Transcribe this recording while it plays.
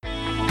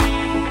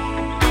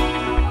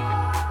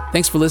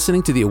Thanks for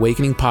listening to the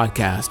Awakening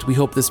Podcast. We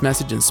hope this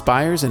message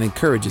inspires and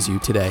encourages you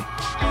today.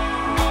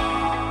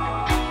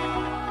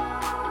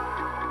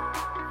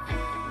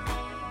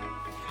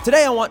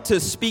 Today I want to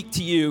speak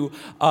to you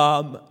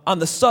on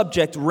the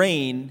subject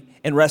rain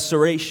and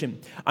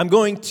restoration. I'm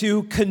going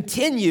to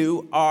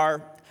continue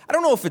our, I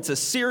don't know if it's a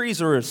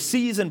series or a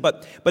season,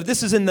 but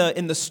this is in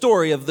the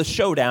story of the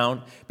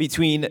showdown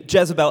between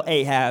Jezebel,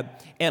 Ahab,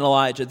 and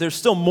Elijah. There's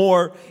still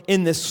more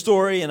in this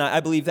story, and I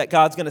believe that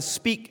God's going to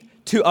speak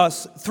to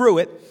us through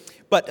it.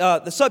 But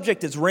the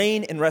subject is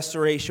rain and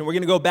restoration. We're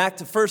going to go back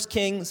to 1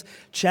 Kings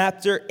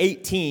chapter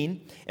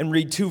 18 and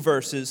read 2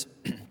 verses,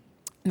 and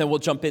then we'll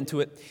jump into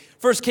it.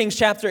 1 Kings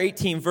chapter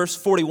 18, verse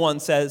 41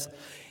 says,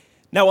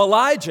 "Now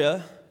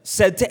Elijah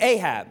said to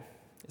Ahab,"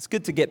 it's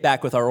good to get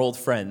back with our old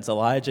friends,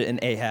 Elijah and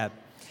Ahab.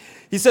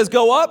 He says,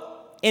 "Go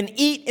up and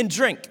eat and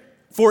drink,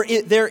 for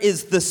there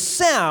is the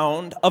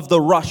sound of the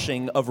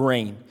rushing of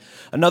rain."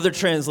 Another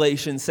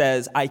translation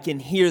says, "I can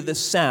hear the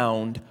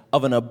sound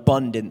of an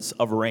abundance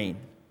of rain."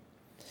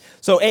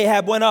 So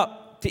Ahab went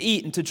up to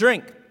eat and to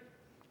drink.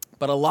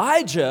 But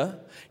Elijah,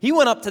 he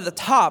went up to the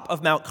top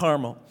of Mount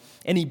Carmel,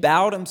 and he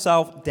bowed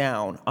himself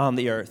down on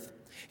the earth.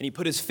 And he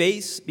put his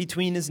face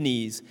between his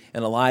knees,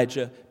 and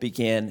Elijah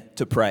began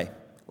to pray.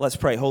 Let's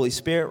pray. Holy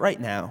Spirit, right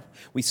now,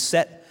 we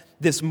set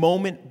this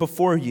moment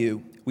before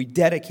you. We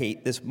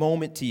dedicate this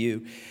moment to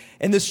you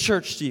and this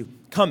church to you.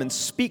 Come and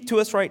speak to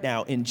us right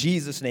now in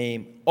Jesus'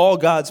 name. All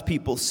God's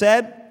people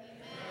said,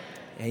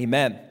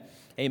 Amen.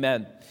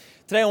 Amen.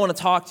 Today I want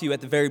to talk to you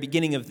at the very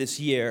beginning of this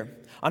year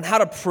on how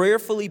to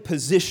prayerfully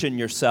position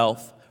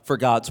yourself for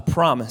God's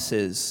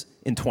promises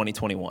in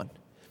 2021.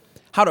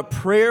 How to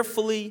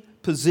prayerfully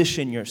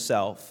position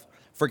yourself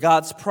for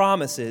God's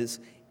promises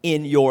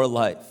in your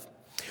life.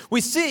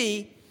 We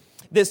see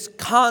this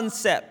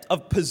concept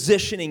of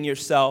positioning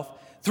yourself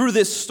through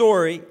this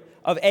story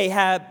of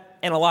Ahab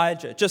and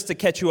Elijah. Just to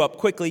catch you up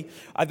quickly,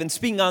 I've been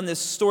speaking on this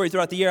story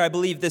throughout the year. I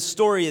believe this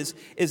story is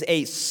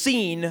a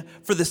scene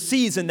for the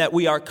season that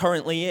we are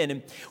currently in.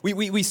 And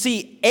we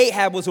see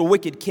Ahab was a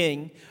wicked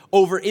king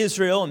over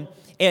Israel,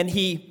 and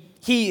he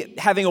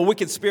having a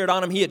wicked spirit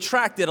on him, he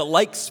attracted a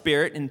like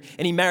spirit, and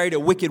he married a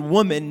wicked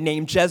woman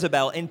named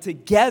Jezebel, and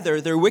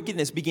together their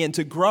wickedness began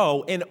to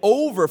grow and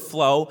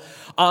overflow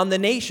on the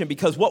nation,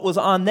 because what was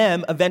on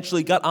them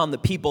eventually got on the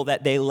people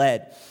that they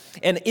led.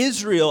 And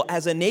Israel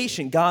as a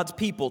nation, God's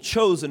people,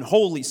 chosen,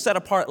 holy, set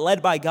apart,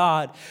 led by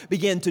God,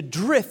 began to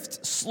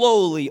drift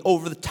slowly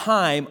over the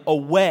time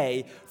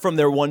away from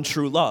their one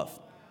true love.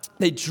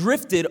 They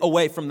drifted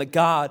away from the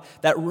God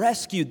that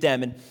rescued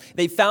them, and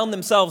they found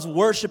themselves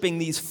worshiping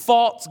these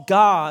false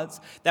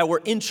gods that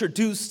were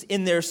introduced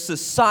in their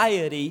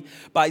society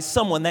by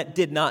someone that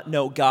did not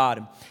know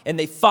God. And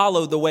they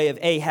followed the way of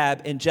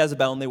Ahab and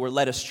Jezebel, and they were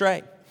led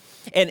astray.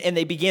 And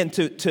they began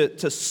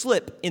to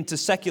slip into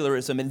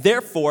secularism, and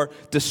therefore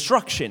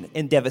destruction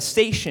and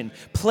devastation,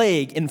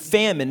 plague and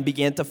famine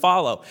began to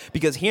follow.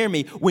 Because hear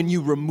me, when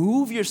you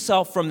remove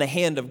yourself from the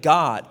hand of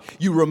God,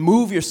 you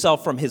remove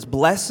yourself from His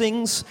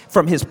blessings,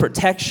 from His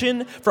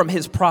protection, from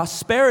His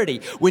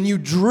prosperity. When you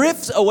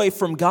drift away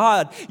from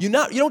God, you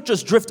don't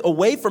just drift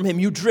away from Him,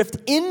 you drift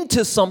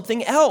into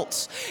something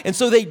else. And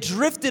so they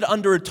drifted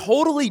under a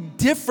totally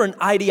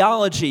different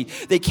ideology.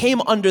 They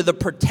came under the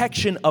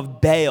protection of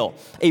Baal,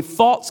 a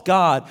false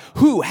god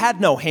who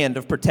had no hand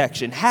of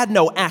protection, had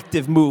no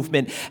active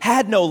movement,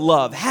 had no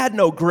love, had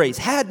no grace,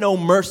 had no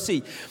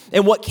mercy.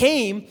 And what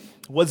came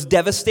was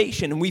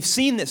devastation. And we've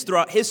seen this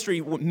throughout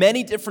history with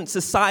many different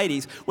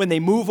societies when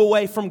they move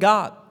away from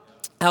God.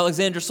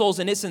 Alexander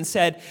Solzhenitsyn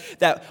said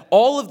that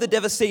all of the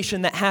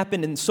devastation that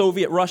happened in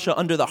Soviet Russia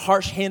under the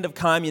harsh hand of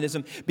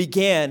communism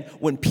began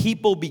when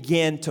people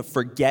began to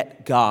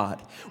forget God.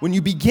 When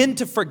you begin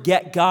to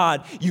forget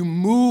God, you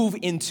move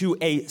into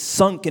a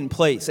sunken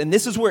place. And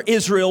this is where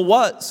Israel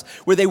was,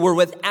 where they were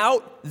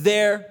without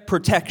their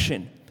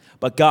protection.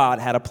 But God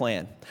had a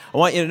plan. I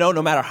want you to know,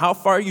 no matter how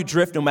far you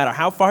drift, no matter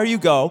how far you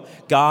go,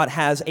 God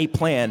has a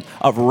plan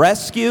of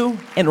rescue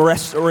and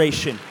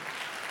restoration.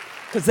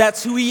 Because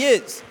that's who He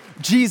is.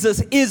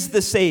 Jesus is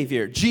the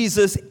Savior.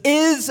 Jesus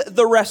is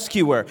the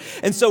rescuer.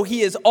 And so He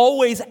is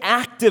always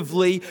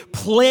actively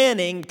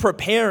planning,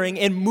 preparing,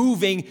 and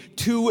moving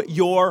to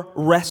your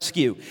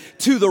rescue,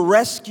 to the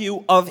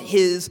rescue of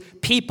His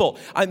people.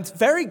 I'm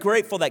very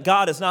grateful that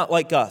God is not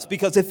like us,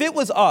 because if it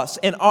was us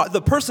and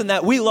the person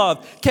that we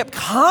love kept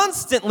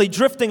constantly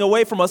drifting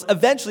away from us,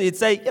 eventually it'd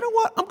say, you know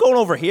what, I'm going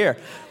over here.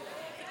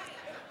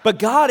 But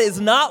God is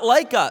not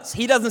like us.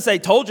 He doesn't say,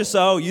 told you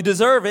so, you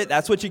deserve it,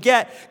 that's what you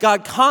get.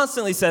 God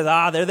constantly says,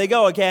 there they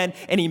go again.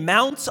 And He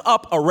mounts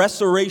up a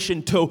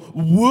restoration to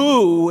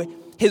woo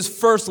His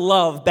first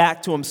love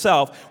back to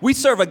Himself. We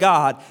serve a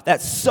God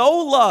that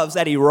so loves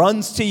that He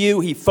runs to you,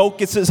 He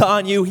focuses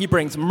on you, He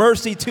brings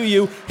mercy to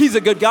you. He's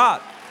a good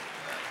God.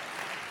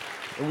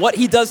 And what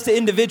He does to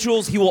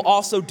individuals, He will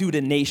also do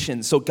to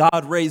nations. So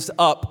God raised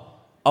up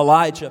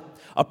Elijah,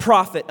 a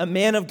prophet, a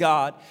man of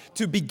God,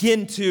 to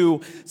begin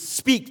to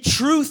speak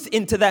truth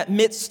into that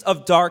midst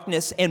of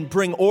darkness and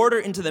bring order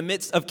into the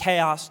midst of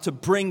chaos, to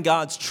bring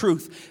God's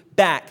truth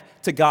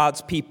back to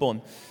God's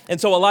people. And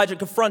so Elijah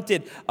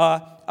confronted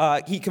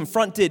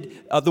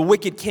the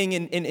wicked king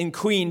and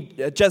queen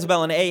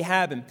Jezebel and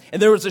Ahab, and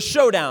there was a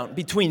showdown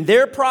between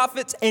their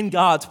prophets and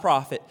God's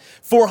prophet.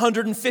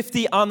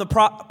 450 on the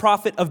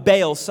prophet of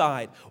Baal's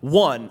side,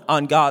 1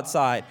 on God's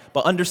side.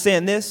 But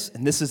understand this,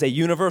 and this is a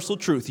universal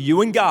truth: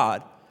 you and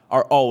God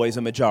are always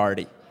a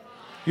majority.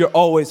 You're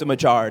always a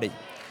majority.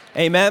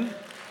 Amen?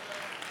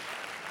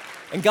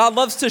 And God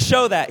loves to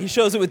show that. He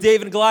shows it with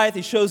David and Goliath.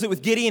 He shows it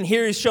with Gideon.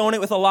 Here he's showing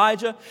it with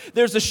Elijah.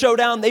 There's a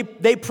showdown.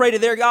 They pray to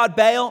their god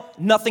Baal.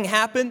 Nothing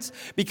happens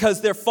because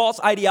their false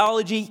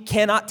ideology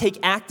cannot take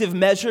active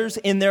measures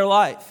in their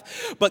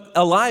life. But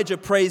Elijah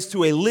prays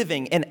to a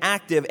living and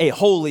active, a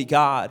holy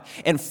God.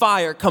 And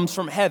fire comes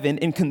from heaven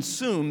and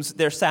consumes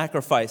their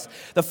sacrifice.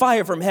 The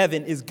fire from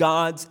heaven is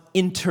God's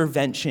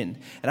intervention.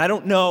 And I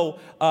don't know,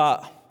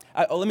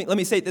 let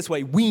me say it this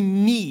way. We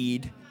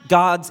need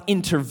God's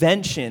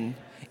intervention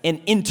and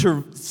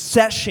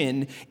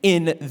intercession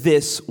in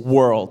this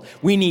world.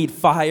 We need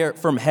fire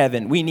from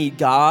heaven. We need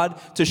God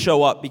to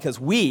show up because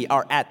we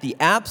are at the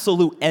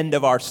absolute end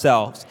of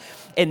ourselves.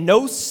 And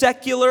no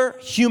secular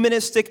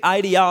humanistic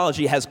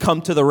ideology has come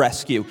to the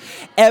rescue.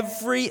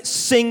 Every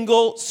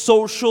single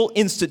social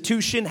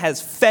institution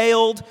has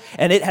failed,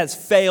 and it has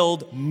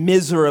failed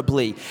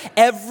miserably.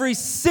 Every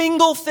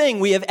single thing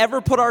we have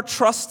ever put our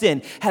trust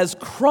in has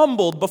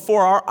crumbled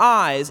before our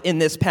eyes in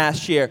this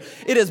past year.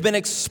 It has been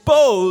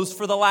exposed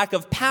for the lack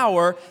of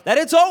power that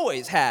it's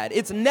always had.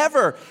 It's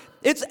never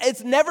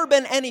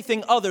been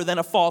anything other than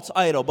a false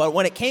idol. But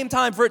when it came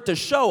time for it to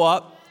show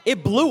up,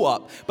 it blew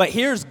up. But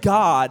here's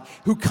God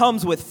who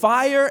comes with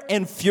fire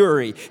and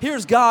fury.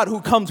 Here's God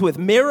who comes with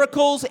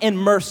miracles and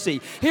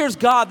mercy. Here's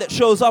God that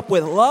shows up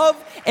with love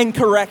and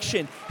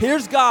correction.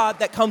 Here's God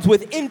that comes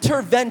with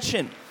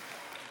intervention.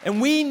 And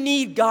we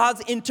need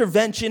God's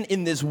intervention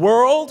in this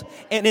world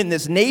and in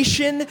this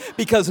nation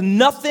because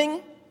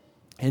nothing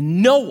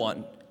and no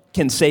one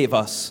can save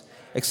us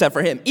except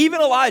for him.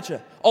 Even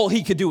Elijah, all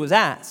he could do was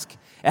ask.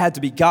 It had to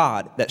be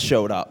God that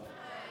showed up.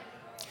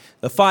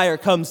 The fire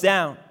comes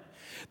down.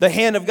 The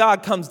hand of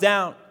God comes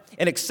down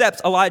and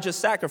accepts Elijah's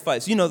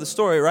sacrifice. You know the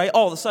story, right?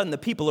 All of a sudden, the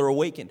people are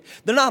awakened.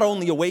 They're not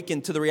only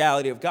awakened to the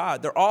reality of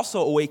God, they're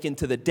also awakened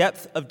to the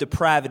depth of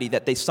depravity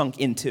that they sunk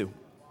into.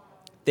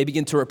 They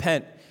begin to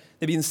repent.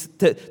 They begin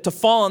to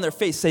fall on their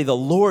face, say, the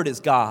Lord is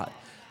God.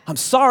 I'm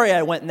sorry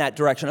I went in that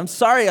direction. I'm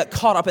sorry I got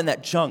caught up in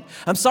that junk.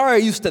 I'm sorry I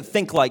used to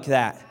think like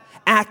that,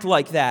 act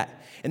like that.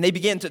 And they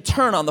began to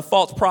turn on the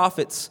false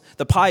prophets,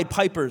 the Pied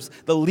Pipers,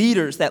 the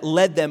leaders that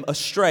led them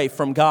astray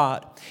from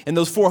God. And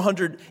those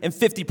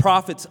 450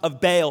 prophets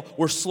of Baal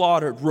were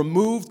slaughtered,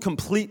 removed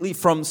completely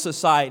from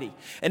society.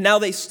 And now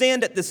they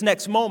stand at this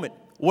next moment.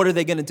 What are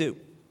they going to do?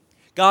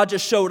 God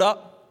just showed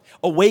up,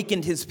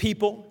 awakened his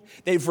people.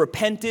 They've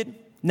repented.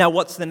 Now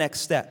what's the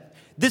next step?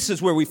 This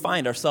is where we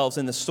find ourselves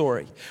in the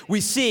story. We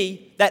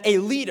see that a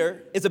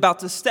leader is about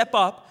to step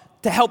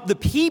up to help the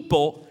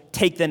people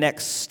take the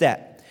next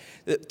step,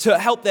 to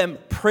help them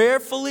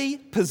prayerfully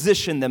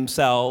position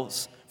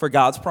themselves for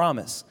God's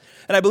promise.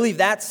 And I believe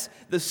that's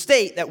the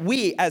state that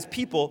we as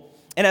people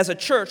and as a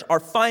church are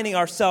finding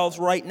ourselves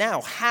right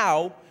now.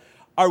 How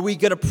are we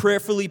going to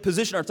prayerfully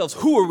position ourselves?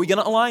 Who are we going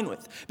to align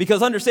with?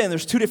 Because understand,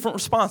 there's two different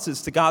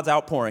responses to God's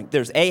outpouring.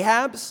 There's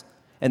Ahab's,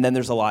 and then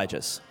there's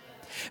Elijah's.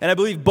 And I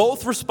believe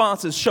both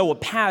responses show a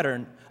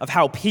pattern of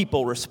how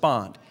people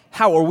respond.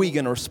 How are we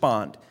going to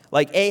respond?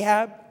 Like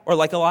Ahab or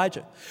like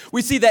Elijah?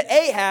 We see that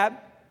Ahab,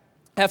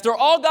 after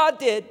all God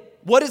did,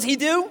 what does he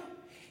do?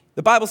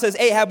 The Bible says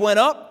Ahab went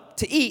up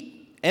to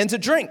eat and to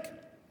drink,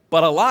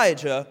 but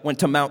Elijah went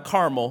to Mount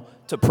Carmel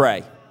to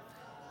pray.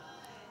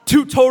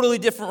 Two totally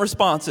different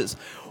responses.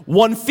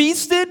 One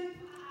feasted,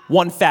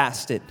 one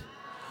fasted.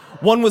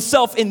 One was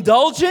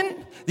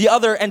self-indulgent, the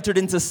other entered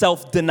into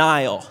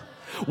self-denial.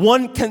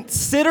 One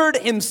considered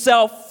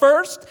himself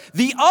first,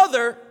 the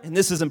other, and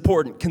this is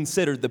important,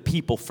 considered the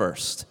people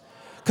first.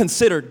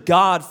 Considered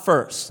God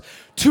first.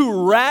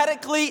 Two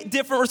radically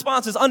different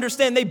responses.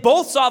 Understand, they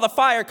both saw the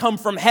fire come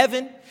from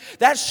heaven.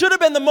 That should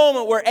have been the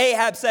moment where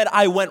Ahab said,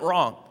 I went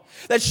wrong.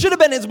 That should have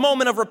been his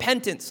moment of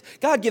repentance.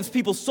 God gives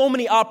people so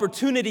many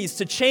opportunities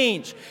to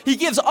change. He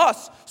gives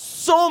us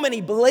so many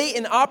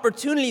blatant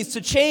opportunities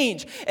to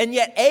change. And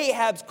yet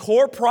Ahab's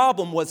core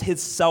problem was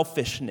his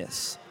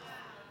selfishness.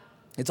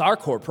 It's our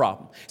core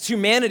problem. It's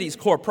humanity's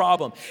core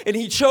problem. And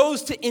he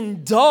chose to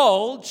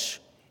indulge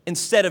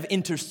instead of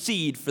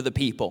intercede for the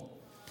people.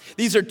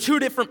 These are two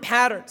different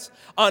patterns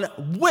on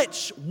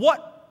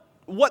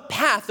what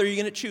path are you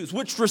going to choose?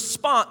 Which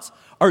response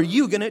are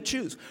you going to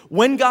choose?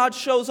 When God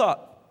shows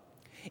up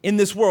in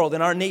this world,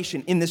 in our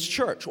nation, in this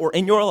church, or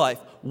in your life,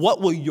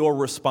 what will your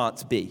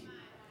response be?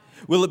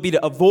 Will it be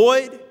to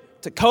avoid,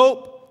 to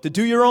cope, to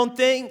do your own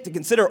thing, to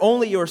consider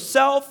only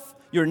yourself,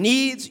 your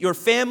needs, your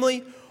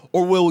family?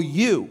 Or will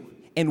you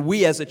and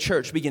we as a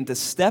church begin to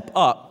step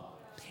up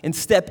and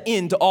step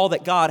into all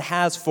that God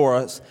has for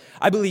us?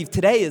 I believe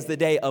today is the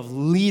day of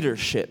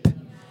leadership.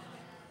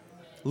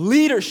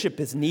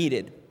 Leadership is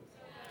needed.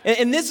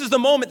 And this is the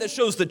moment that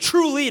shows the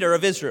true leader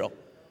of Israel.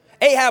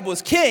 Ahab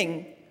was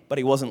king, but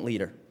he wasn't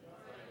leader.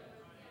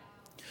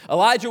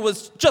 Elijah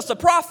was just a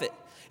prophet.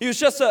 He was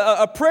just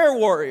a prayer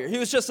warrior. He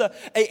was just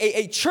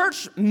a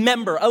church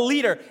member, a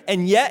leader,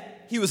 and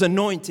yet he was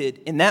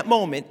anointed in that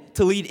moment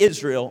to lead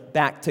Israel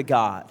back to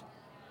God.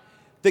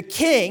 The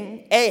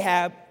king,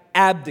 Ahab,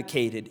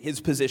 abdicated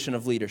his position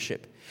of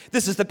leadership.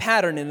 This is the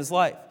pattern in his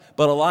life.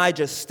 But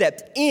Elijah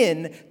stepped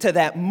in to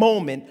that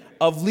moment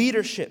of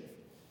leadership.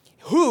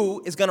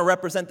 Who is going to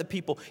represent the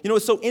people? You know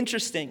what's so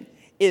interesting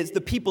is the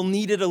people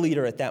needed a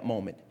leader at that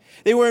moment.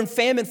 They were in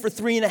famine for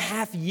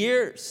 3.5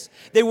 years.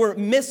 They were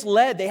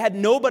misled. They had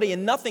nobody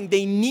and nothing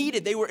they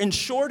needed. They were in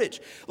shortage.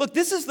 Look,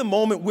 this is the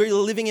moment we're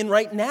living in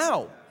right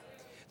now.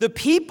 The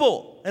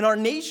people in our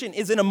nation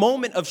is in a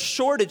moment of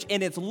shortage,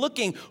 and it's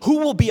looking who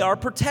will be our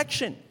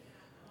protection.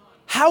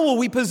 How will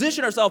we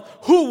position ourselves?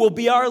 Who will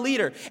be our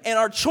leader? And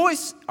our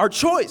choice,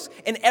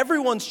 and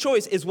everyone's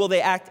choice is, will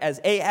they act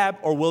as Ahab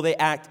or will they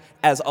act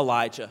as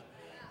Elijah?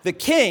 The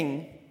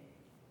king,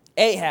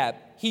 Ahab,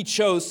 he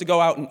chose to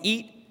go out and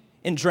eat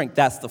and drink.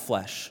 That's the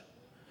flesh.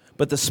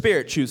 But the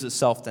spirit chooses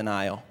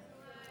self-denial.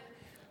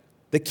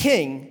 The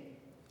king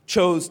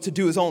chose to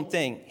do his own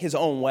thing, his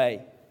own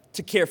way,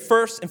 to care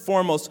first and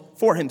foremost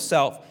for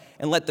himself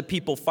and let the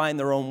people find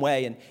their own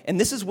way. And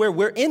this is where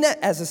we're in it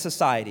as a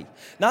society.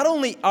 Not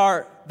only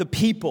are the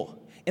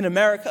people in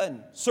America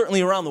and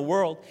certainly around the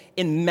world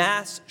in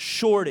mass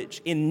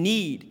shortage, in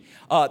need,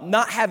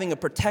 not having a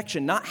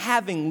protection, not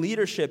having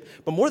leadership,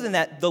 but more than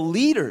that, the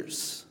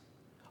leaders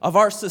of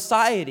our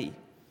society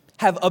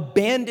have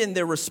abandoned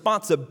their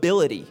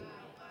responsibility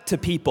to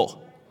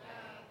people.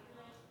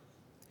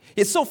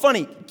 It's so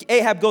funny.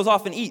 Ahab goes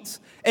off and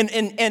eats. And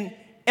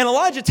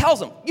Elijah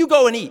tells him, you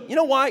go and eat. You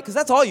know why? Because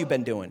that's all you've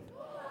been doing.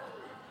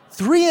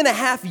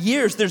 3.5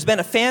 years there's been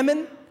a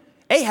famine.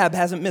 Ahab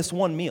hasn't missed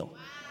one meal.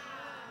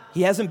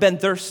 He hasn't been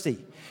thirsty.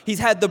 He's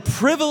had the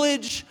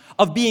privilege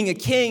of being a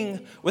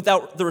king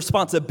without the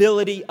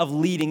responsibility of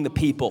leading the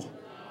people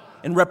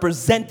and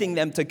representing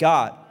them to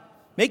God.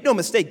 Make no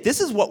mistake,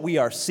 this is what we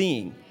are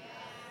seeing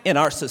in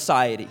our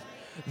society.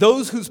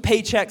 Those whose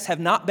paychecks have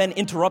not been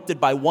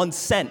interrupted by 1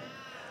 cent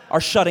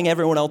are shutting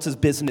everyone else's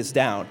business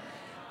down.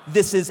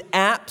 This is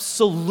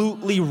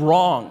absolutely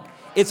wrong.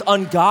 It's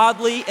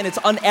ungodly and it's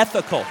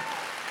unethical.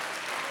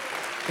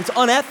 It's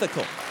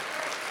unethical.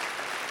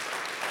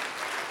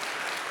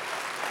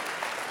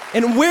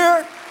 And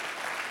where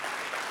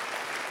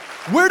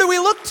do we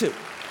look to?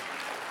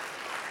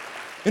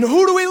 And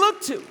who do we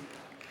look to?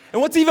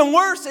 And what's even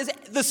worse is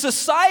the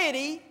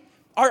society,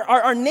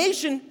 our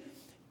nation,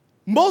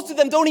 most of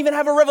them don't even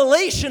have a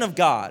revelation of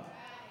God.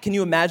 Can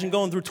you imagine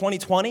going through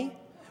 2020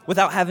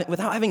 without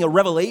having a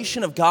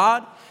revelation of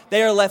God?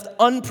 They are left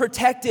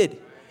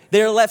unprotected.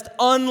 They are left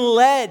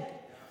unled.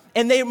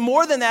 And they,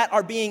 more than that,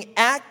 are being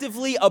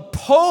actively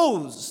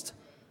opposed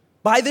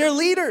by their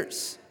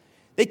leaders.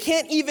 They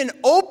can't even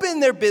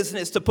open their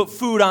business to put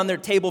food on their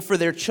table for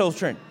their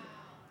children.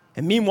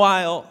 And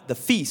meanwhile, the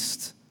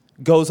feast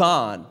goes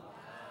on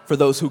for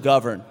those who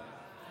govern.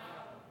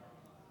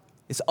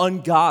 It's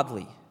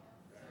ungodly.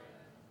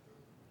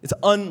 It's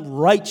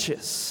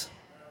unrighteous.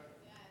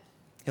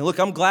 And look,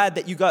 I'm glad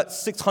that you got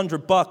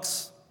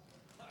 $600.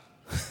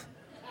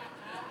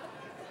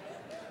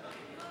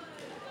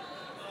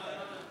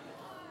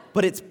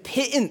 But it's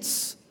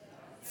pittance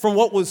from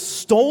what was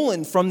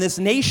stolen from this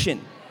nation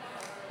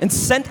and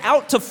sent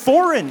out to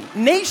foreign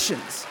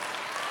nations.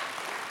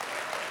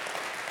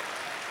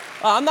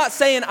 I'm not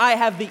saying I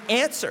have the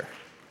answer.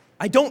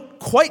 I don't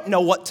quite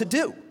know what to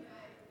do.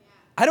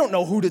 I don't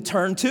know who to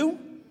turn to,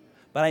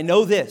 but I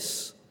know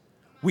this.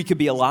 We could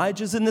be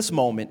Elijahs in this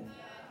moment.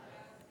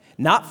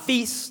 Not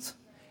feast,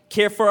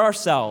 care for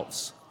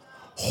ourselves,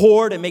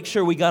 hoard and make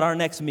sure we got our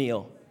next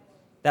meal.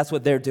 That's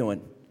what they're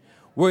doing.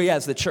 We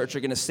as the church are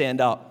going to stand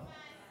up.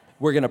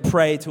 We're going to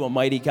pray to a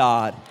mighty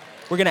God.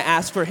 We're going to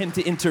ask for him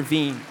to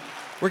intervene.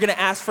 We're going to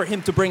ask for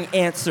him to bring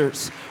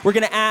answers. We're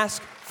going to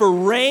ask for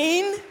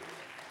rain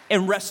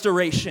and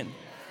restoration,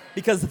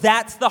 because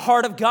that's the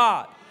heart of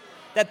God.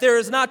 That there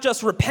is not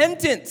just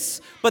repentance,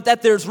 but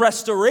that there's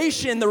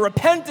restoration. The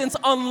repentance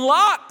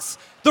unlocks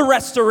the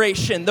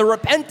restoration. The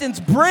repentance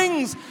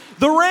brings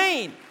the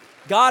rain.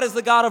 God is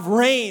the God of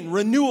rain,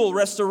 renewal,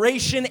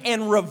 restoration,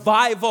 and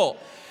revival.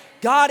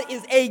 God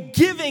is a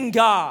giving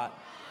God.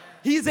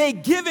 He's a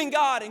giving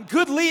God, and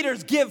good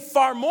leaders give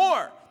far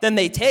more than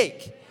they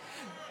take.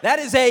 That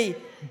is a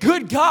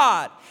good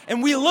God.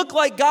 And we look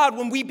like God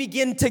when we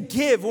begin to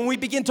give, when we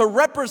begin to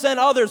represent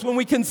others, when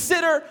we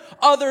consider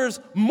others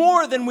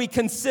more than we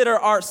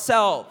consider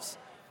ourselves.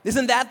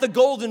 Isn't that the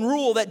golden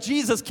rule that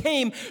Jesus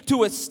came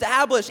to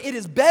establish? It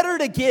is better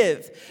to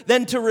give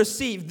than to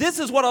receive. This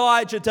is what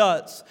Elijah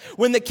does.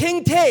 When the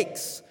king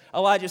takes,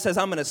 Elijah says,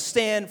 I'm going to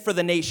stand for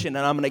the nation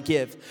and I'm going to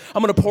give.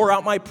 I'm going to pour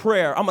out my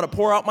prayer. I'm going to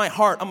pour out my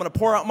heart. I'm going to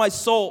pour out my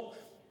soul.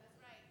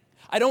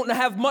 I don't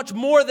have much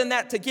more than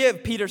that to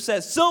give, Peter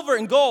says. Silver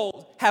and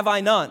gold have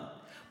I none.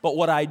 But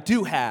what I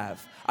do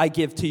have, I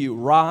give to you.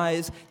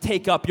 Rise,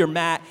 take up your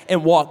mat,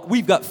 and walk.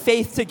 We've got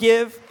faith to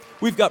give.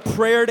 We've got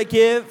prayer to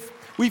give.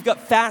 We've got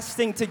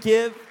fasting to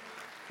give.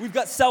 We've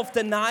got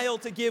self-denial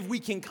to give. We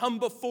can come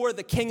before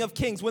the King of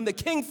Kings. When the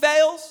king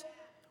fails,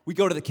 we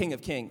go to the King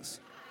of Kings.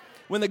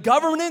 When the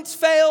governance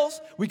fails,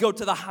 we go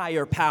to the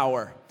higher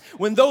power.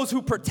 When those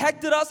who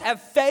protected us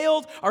have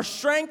failed, our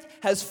strength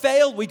has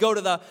failed, we go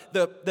to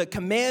the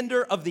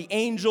commander of the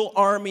angel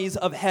armies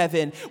of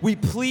heaven. We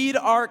plead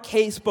our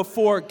case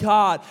before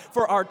God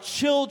for our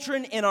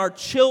children and our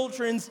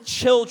children's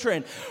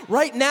children.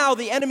 Right now,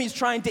 the enemy's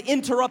trying to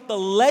interrupt the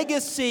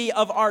legacy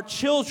of our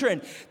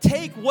children.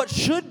 Take what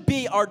should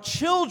be our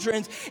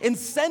children's and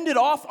send it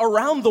off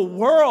around the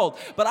world.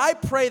 But I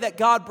pray that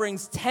God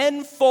brings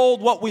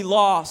tenfold what we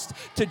lost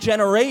to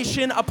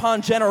generation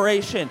upon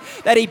generation,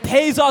 that he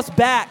pays us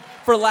back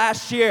for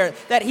last year,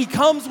 that he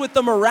comes with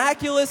the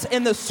miraculous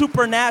and the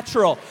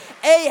supernatural.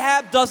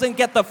 Ahab doesn't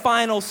get the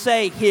final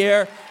say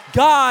here.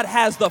 God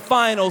has the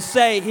final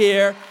say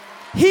here.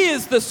 He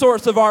is the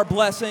source of our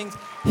blessings.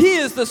 He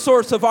is the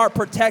source of our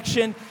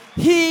protection.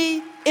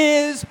 He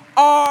is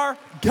our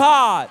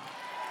God.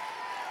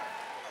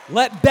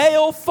 Let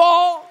Baal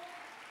fall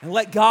and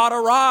let God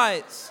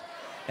arise,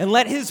 and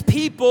let his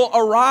people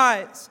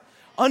arise.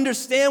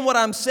 Understand what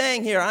I'm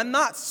saying here. I'm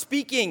not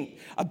speaking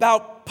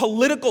about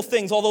political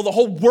things, although the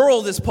whole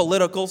world is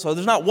political, so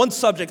there's not one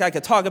subject I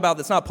could talk about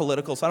that's not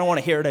political, so I don't want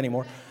to hear it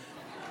anymore.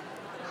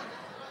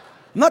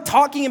 I'm not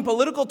talking in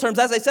political terms.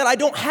 As I said, I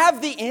don't have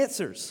the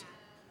answers.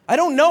 I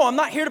don't know. I'm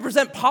not here to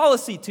present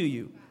policy to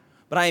you,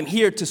 but I am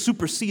here to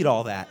supersede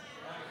all that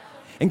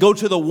and go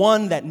to the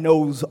one that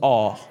knows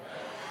all,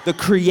 the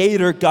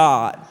Creator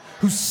God,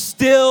 who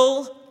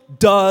still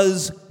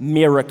does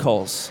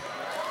miracles.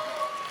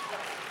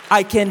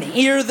 I can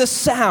hear the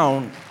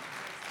sound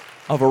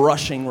of a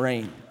rushing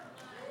rain.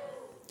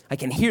 I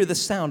can hear the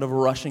sound of a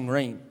rushing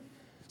rain.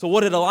 So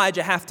what did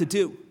Elijah have to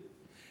do?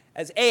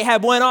 As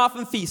Ahab went off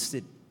and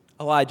feasted,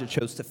 Elijah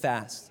chose to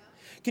fast.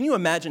 Can you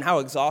imagine how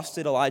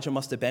exhausted Elijah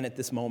must have been at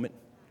this moment?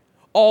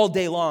 All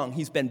day long,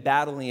 he's been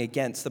battling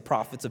against the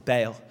prophets of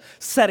Baal,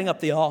 setting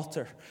up the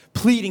altar,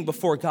 pleading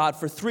before God.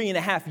 For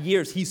 3.5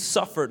 years, he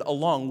suffered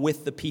along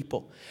with the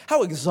people.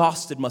 How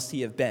exhausted must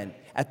he have been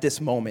at this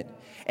moment?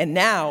 And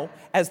now,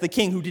 as the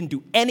king who didn't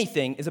do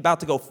anything is about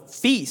to go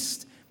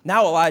feast,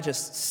 now Elijah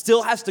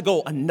still has to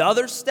go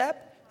another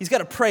step. He's got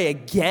to pray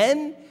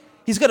again.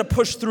 He's got to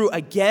push through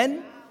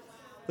again.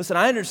 Listen,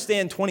 I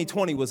understand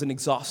 2020 was an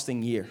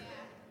exhausting year,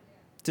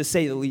 to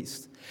say the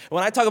least.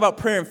 When I talk about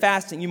prayer and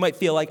fasting, you might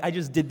feel like I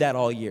just did that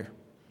all year.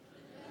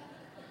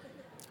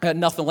 I had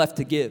nothing left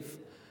to give.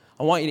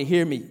 I want you to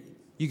hear me.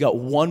 You got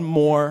one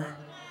more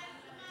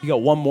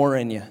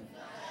in you.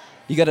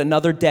 You got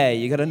another day,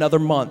 you got another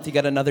month, you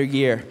got another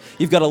year.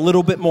 You've got a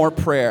little bit more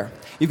prayer.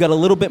 You've got a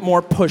little bit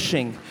more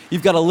pushing.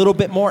 You've got a little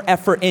bit more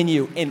effort in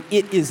you, and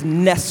it is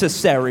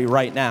necessary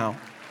right now.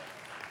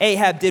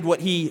 Ahab did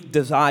what he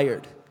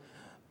desired,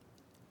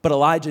 but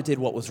Elijah did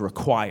what was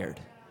required.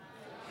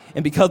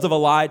 And because of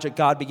Elijah,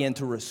 God began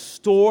to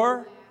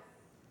restore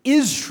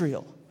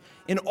Israel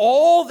and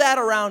all that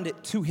around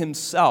it to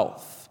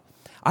himself.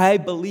 I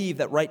believe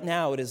that right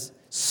now it is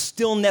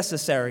still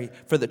necessary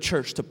for the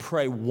church to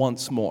pray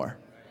once more,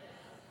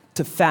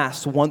 to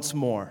fast once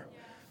more,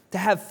 to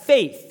have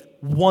faith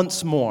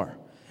once more.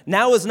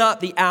 Now is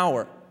not the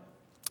hour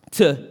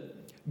to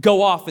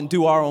go off and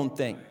do our own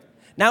thing.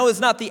 Now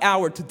is not the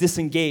hour to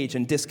disengage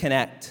and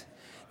disconnect.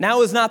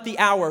 Now is not the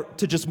hour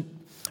to just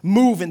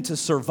move into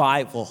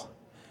survival.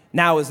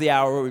 Now is the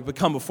hour where we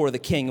come before the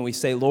King and we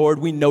say, Lord,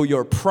 we know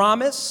your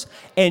promise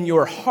and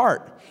your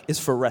heart is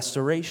for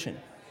restoration.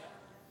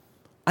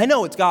 I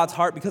know it's God's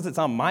heart because it's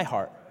on my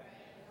heart.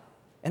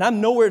 And I'm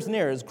nowhere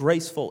near as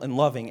graceful and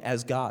loving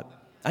as God.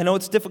 I know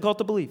it's difficult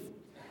to believe.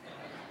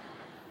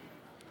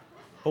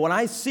 But when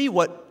I see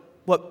what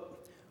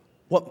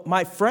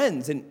my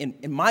friends and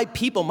my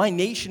people, my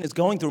nation is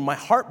going through, my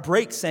heart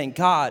breaks saying,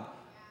 God,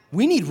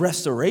 we need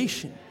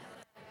restoration.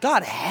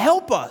 God,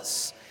 help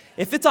us.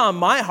 If it's on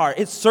my heart,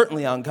 it's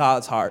certainly on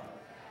God's heart.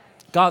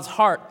 God's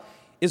heart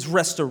is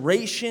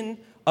restoration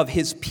of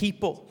his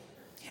people.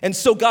 And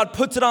so God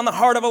puts it on the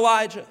heart of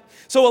Elijah.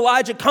 So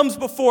Elijah comes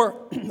before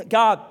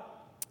God,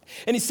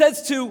 and he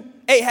says to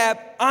Ahab,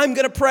 I'm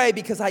going to pray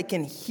because I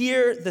can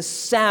hear the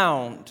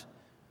sound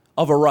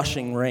of a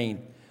rushing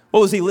rain.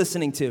 What was he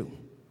listening to?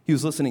 He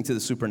was listening to the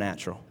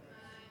supernatural.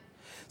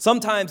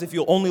 Sometimes if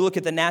you'll only look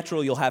at the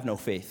natural, you'll have no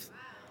faith.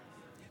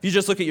 If you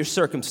just look at your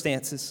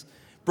circumstances,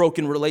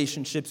 broken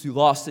relationships, you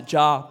lost a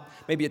job,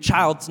 maybe a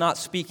child's not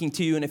speaking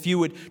to you, and if you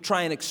would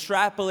try and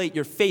extrapolate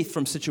your faith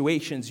from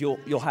situations,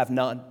 you'll have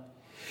none.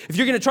 If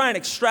you're going to try and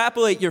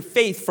extrapolate your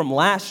faith from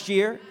last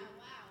year,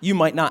 you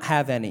might not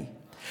have any.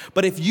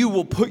 But if you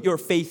will put your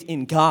faith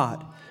in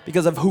God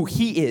because of who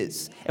he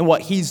is and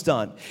what he's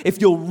done, if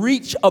you'll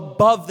reach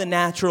above the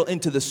natural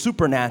into the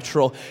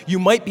supernatural, you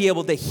might be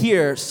able to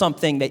hear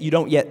something that you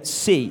don't yet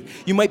see.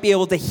 You might be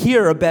able to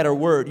hear a better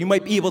word. You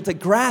might be able to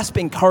grasp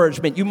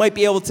encouragement. You might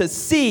be able to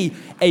see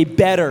a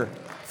better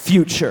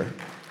future.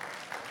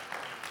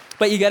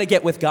 But you got to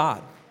get with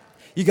God.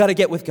 You got to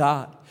get with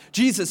God.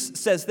 Jesus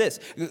says this,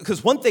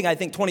 because one thing I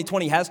think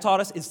 2020 has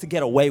taught us is to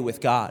get away with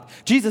God.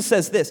 Jesus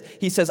says this.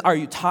 He says, are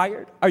you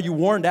tired? Are you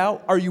worn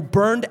out? Are you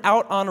burned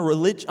out on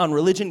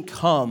religion?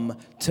 Come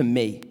to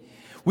me.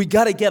 We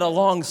got to get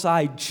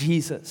alongside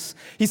Jesus.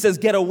 He says,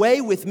 get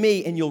away with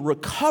me and you'll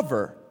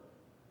recover.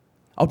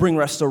 I'll bring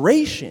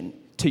restoration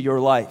to your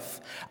life.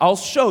 I'll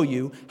show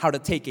you how to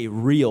take a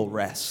real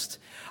rest.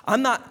 I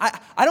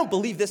don't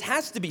believe this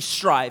has to be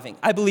striving.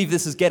 I believe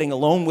this is getting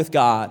alone with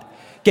God,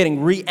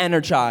 getting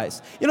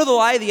re-energized. You know, the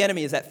lie of the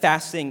enemy is that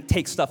fasting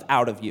takes stuff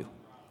out of you.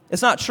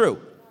 It's not true.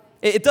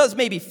 It does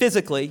maybe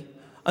physically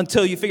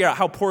until you figure out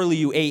how poorly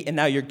you ate and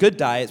now your good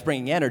diet is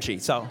bringing energy.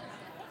 So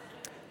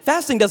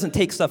fasting doesn't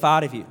take stuff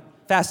out of you.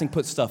 Fasting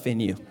puts stuff in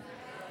you.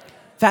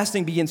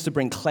 Fasting begins to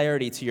bring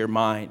clarity to your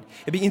mind.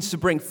 It begins to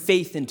bring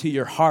faith into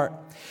your heart.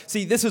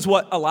 See, this is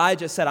what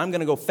Elijah said. I'm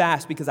going to go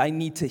fast because I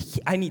need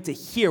to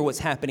hear what's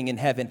happening in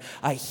heaven.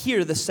 I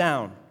hear the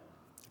sound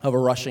of a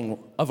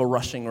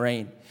rushing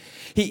rain.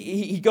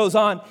 He goes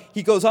on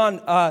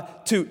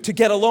to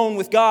get alone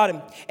with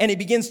God, and he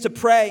begins to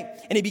pray,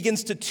 and he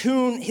begins to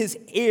tune his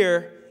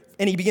ear,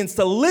 and he begins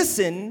to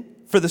listen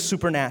for the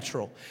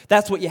supernatural.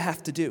 That's what you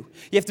have to do.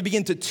 You have to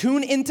begin to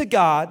tune into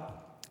God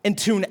and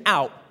tune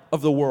out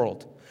of the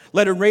world.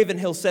 Leonard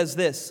Ravenhill says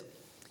this.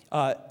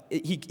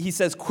 He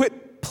says,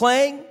 quit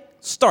playing,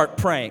 start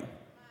praying.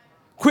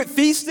 Quit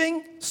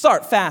feasting,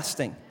 start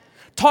fasting.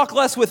 Talk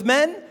less with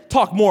men,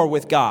 talk more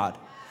with God.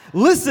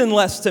 Listen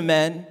less to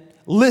men,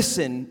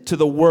 listen to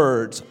the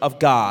words of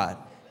God.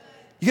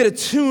 You got to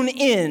tune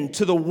in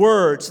to the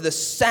words, the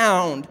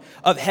sound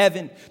of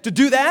heaven. To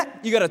do that,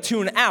 you got to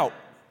tune out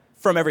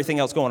from everything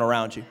else going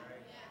around you.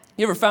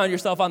 You ever found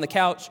yourself on the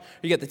couch,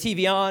 you got the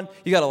TV on,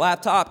 you got a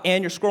laptop,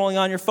 and you're scrolling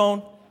on your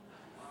phone?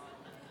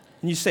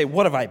 And you say,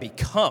 what have I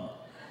become?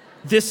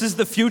 This is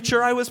the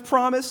future I was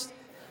promised?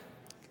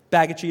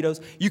 Bag of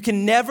Cheetos. You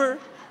can never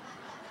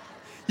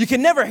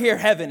hear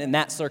heaven in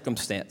that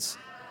circumstance.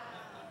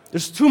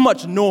 There's too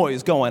much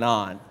noise going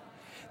on.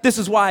 This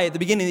is why at the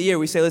beginning of the year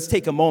we say, let's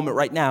take a moment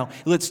right now.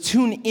 Let's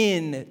tune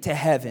in to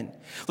heaven.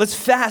 Let's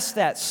fast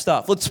that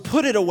stuff. Let's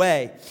put it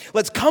away.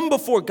 Let's come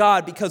before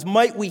God because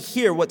might we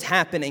hear what's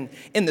happening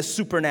in the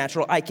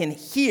supernatural. I can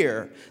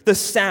hear the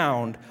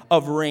sound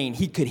of rain.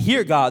 He could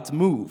hear God's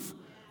move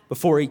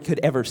before he could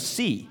ever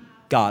see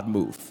God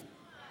move.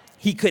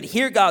 He could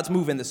hear God's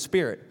move in the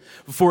spirit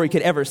before he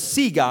could ever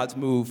see God's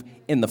move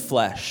in the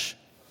flesh.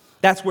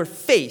 That's where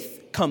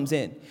faith comes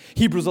in.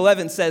 Hebrews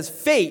 11 says,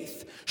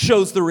 faith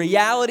shows the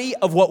reality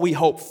of what we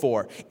hope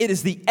for. It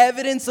is the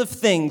evidence of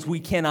things we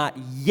cannot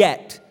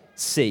yet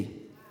see.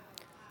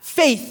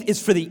 Faith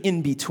is for the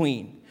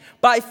in-between.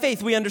 By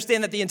faith, we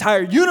understand that the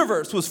entire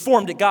universe was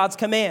formed at God's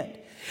command.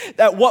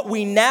 That what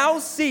we now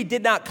see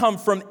did not come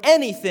from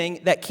anything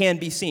that can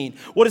be seen.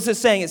 What is this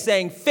saying? It's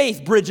saying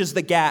faith bridges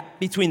the gap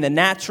between the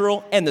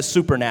natural and the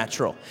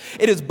supernatural.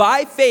 It is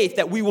by faith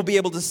that we will be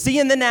able to see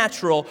in the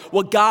natural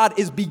what God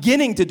is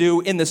beginning to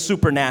do in the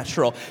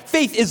supernatural.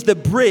 Faith is the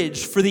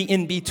bridge for the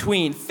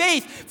in-between.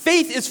 Faith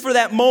is for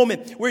that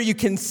moment where you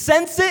can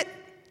sense it,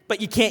 but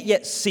you can't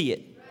yet see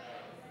it.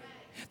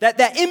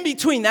 That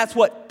in-between, that's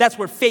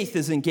where faith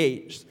is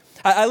engaged.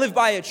 I live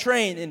by a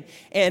train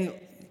and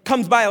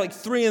comes by like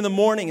 3 a.m,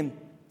 and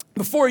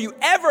before you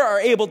ever are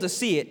able to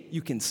see it, you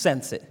can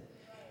sense it.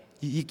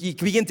 You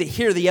begin to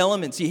hear the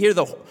elements. You hear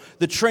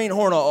the train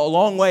horn a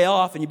long way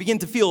off, and you begin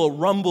to feel a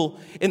rumble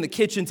in the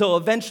kitchen until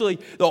eventually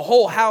the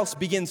whole house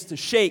begins to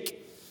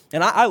shake.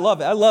 And I love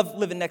it. I love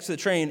living next to the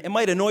train. It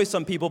might annoy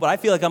some people, but I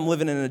feel like I'm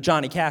living in a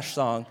Johnny Cash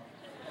song.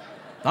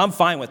 I'm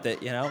fine with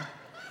it, you know.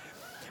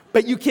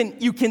 But you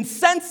can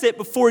sense it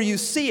before you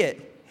see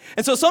it.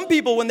 And so some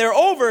people, when they're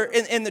over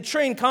and the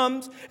train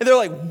comes, and they're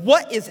like,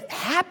 what is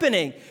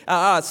happening?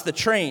 It's the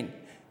train.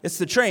 It's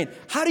the train.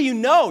 How do you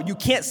know? You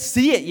can't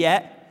see it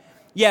yet.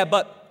 Yeah,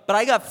 but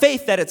I got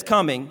faith that it's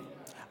coming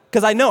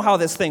because I know how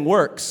this thing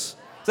works.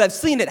 Because I've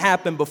seen it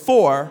happen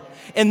before.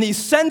 And these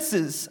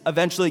senses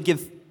eventually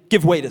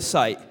give way to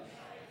sight.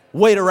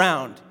 Wait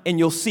around, and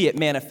you'll see it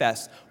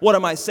manifest. What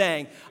am I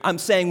saying? I'm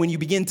saying when you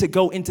begin to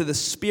go into the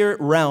spirit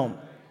realm,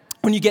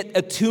 when you get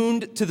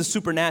attuned to the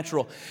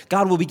supernatural,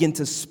 God will begin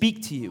to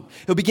speak to you.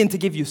 He'll begin to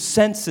give you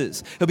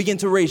senses. He'll begin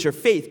to raise your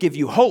faith, give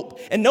you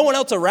hope. And no one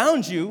else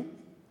around you,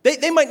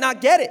 they might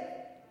not get it,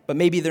 but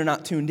maybe they're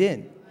not tuned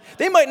in.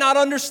 They might not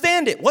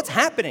understand it. What's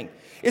happening?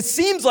 It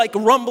seems like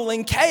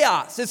rumbling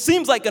chaos. It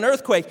seems like an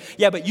earthquake.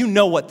 Yeah, but you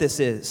know what this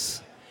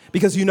is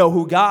because you know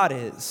who God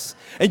is.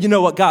 And you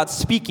know what God's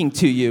speaking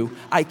to you.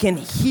 I can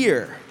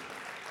hear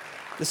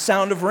the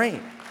sound of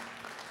rain.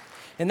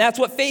 And that's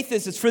what faith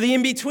is. It's for the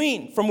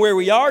in-between, from where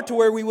we are to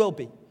where we will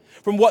be,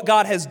 from what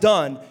God has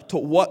done to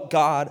what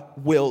God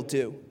will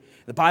do.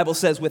 The Bible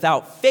says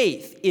without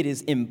faith, it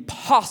is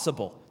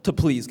impossible to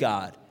please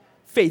God.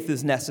 Faith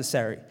is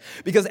necessary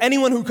because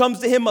anyone who comes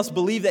to him must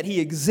believe that he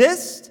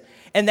exists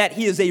and that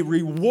he is a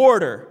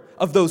rewarder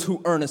of those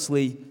who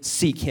earnestly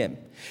seek him.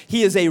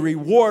 He is a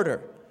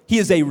rewarder. He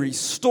is a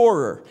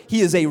restorer.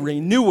 He is a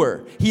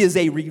renewer. He is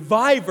a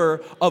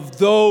reviver of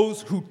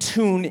those who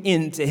tune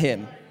into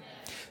him.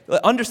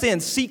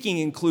 Understand, seeking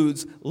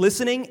includes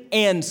listening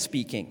and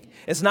speaking.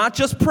 It's not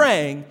just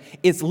praying,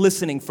 it's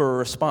listening for a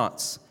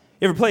response.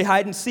 You ever play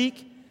hide and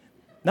seek?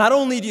 Not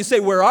only do you say,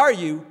 where are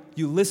you?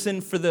 You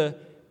listen for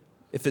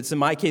if it's in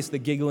my case, the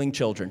giggling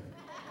children.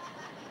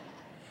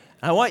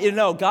 I want you to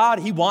know, God,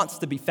 he wants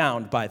to be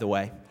found, by the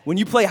way. When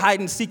you play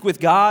hide and seek with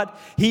God,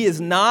 he is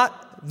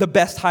not the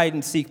best hide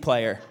and seek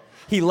player.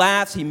 He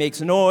laughs, he makes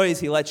noise,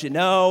 he lets you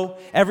know.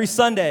 Every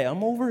Sunday,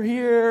 I'm over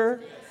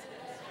here.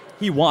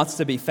 He wants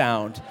to be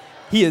found.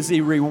 He is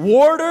a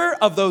rewarder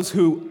of those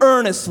who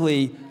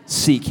earnestly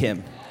seek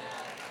him.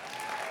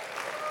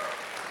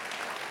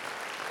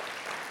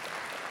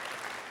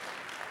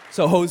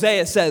 So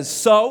Hosea says,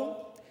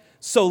 so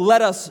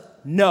let us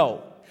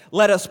know.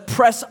 Let us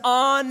press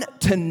on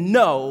to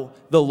know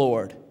the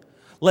Lord.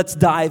 Let's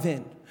dive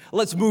in.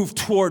 Let's move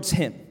towards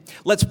him.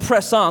 Let's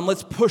press on.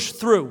 Let's push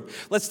through.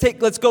 Let's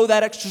go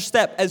that extra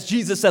step. As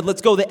Jesus said,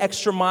 let's go the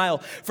extra mile.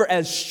 For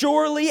as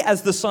surely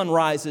as the sun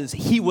rises,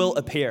 he will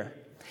appear.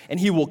 And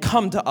he will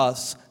come to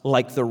us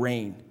like the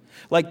rain,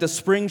 like the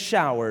spring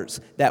showers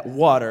that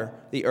water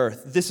the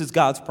earth. This is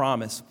God's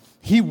promise.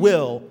 He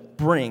will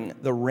bring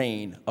the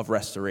rain of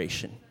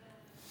restoration.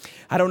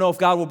 I don't know if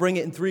God will bring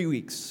it in 3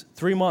 weeks,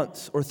 3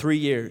 months, or 3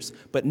 years,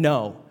 but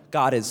no,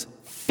 God is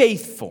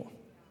faithful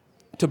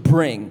to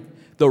bring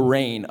the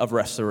rain of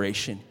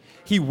restoration.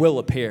 He will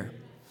appear.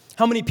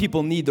 How many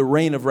people need the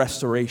rain of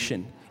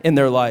restoration in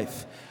their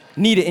life?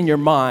 Need it in your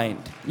mind.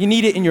 You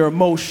need it in your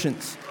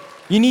emotions.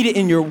 You need it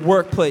in your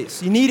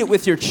workplace. You need it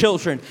with your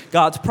children.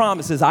 God's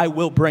promise is, I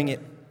will bring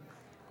it.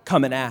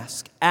 Come and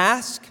ask.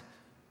 Ask,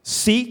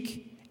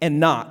 seek, and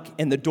knock,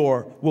 and the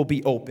door will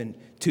be open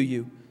to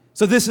you.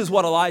 So this is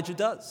what Elijah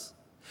does.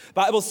 The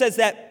Bible says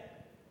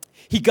that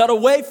he got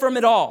away from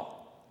it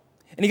all.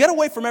 And he got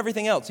away from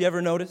everything else. You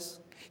ever notice?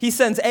 He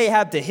sends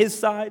Ahab to his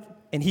side,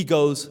 and he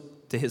goes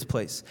to his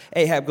place.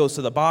 Ahab goes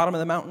to the bottom of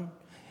the mountain,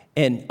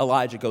 and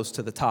Elijah goes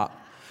to the top.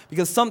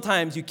 Because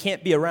sometimes you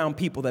can't be around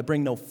people that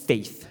bring no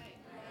faith.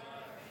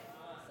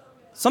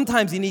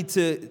 Sometimes you need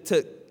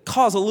to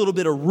cause a little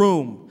bit of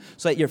room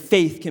so that your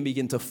faith can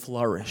begin to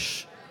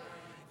flourish.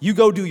 You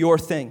go do your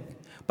thing,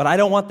 but I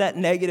don't want that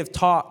negative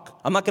talk.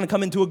 I'm not going to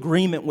come into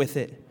agreement with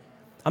it.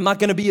 I'm not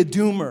going to be a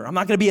doomer. I'm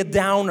not going to be a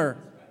downer.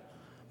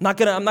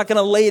 I'm not going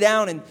to lay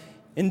down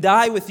and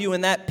die with you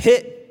in that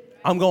pit.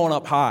 I'm going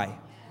up high,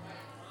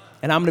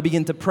 and I'm going to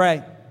begin to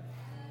pray.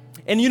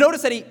 And you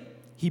notice that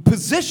he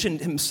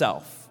positioned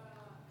himself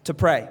to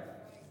pray.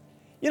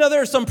 You know,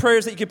 there are some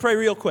prayers that you can pray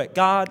real quick.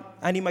 God,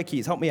 I need my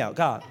keys. Help me out.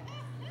 God.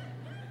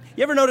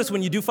 You ever notice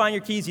when you do find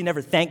your keys, you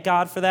never thank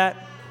God for that?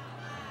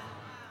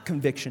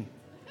 Conviction.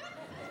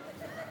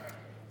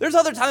 There's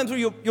other times where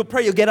you'll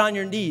pray, you'll get on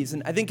your knees,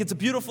 and I think it's a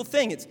beautiful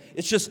thing.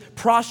 It's just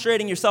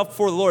prostrating yourself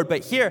before the Lord.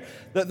 But here,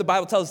 the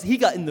Bible tells us he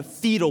got in the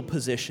fetal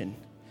position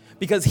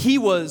because he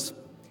was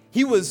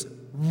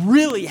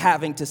really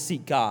having to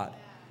seek God.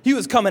 He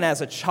was coming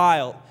as a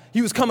child.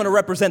 He was coming to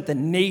represent the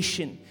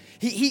nation.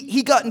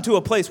 He got into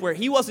a place where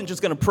he wasn't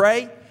just going to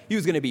pray, he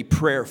was going to be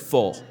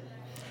prayerful.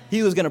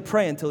 He was going to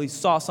pray until he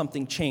saw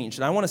something change.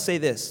 And I want to say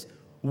this,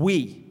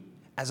 we,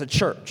 as a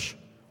church,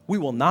 we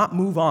will not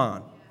move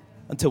on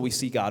until we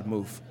see God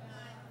move.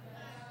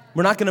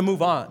 We're not going to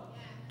move on.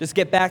 Just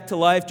get back to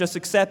life, just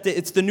accept it.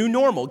 It's the new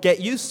normal. Get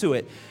used to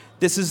it.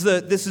 This is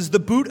the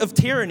boot of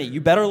tyranny.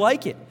 You better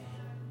like it.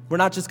 We're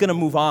not just going to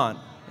move on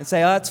and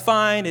say, oh, that's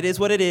fine, it is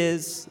what it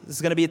is. This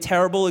is going to be a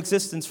terrible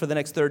existence for the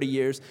next 30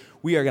 years.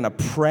 We are going to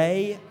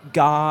pray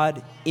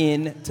God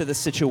into the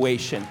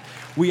situation.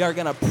 We are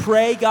going to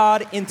pray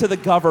God into the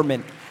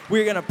government.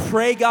 We're going to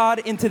pray God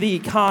into the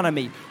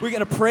economy. We're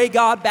going to pray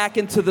God back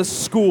into the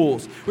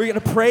schools. We're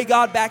going to pray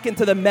God back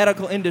into the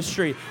medical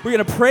industry. We're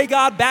going to pray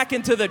God back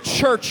into the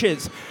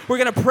churches. We're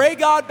going to pray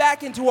God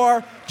back into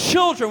our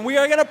children. We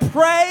are going to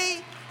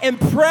pray and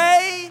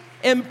pray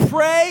and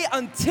pray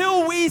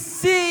until we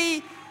see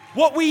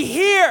what we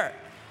hear.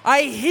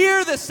 I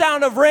hear the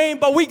sound of rain,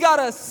 but we got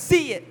to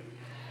see it.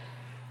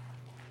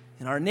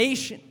 In our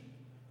nation,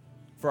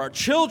 for our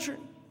children,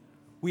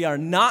 we are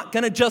not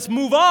going to just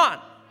move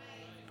on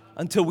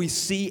until we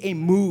see a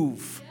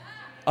move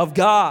of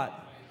God.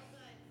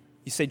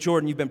 You say,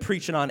 Jordan, you've been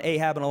preaching on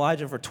Ahab and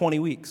Elijah for 20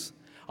 weeks.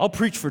 I'll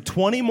preach for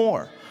 20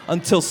 more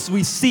until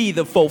we see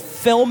the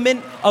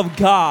fulfillment of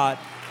God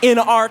in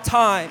our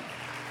time.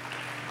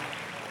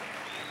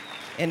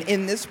 And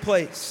in this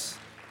place,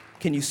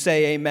 can you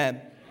say amen?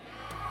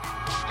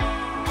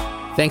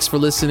 Thanks for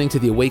listening to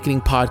the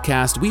Awakening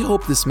Podcast. We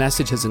hope this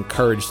message has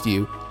encouraged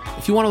you.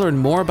 If you want to learn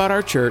more about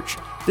our church,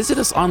 visit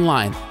us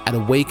online at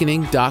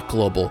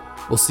awakening.global.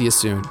 We'll see you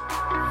soon.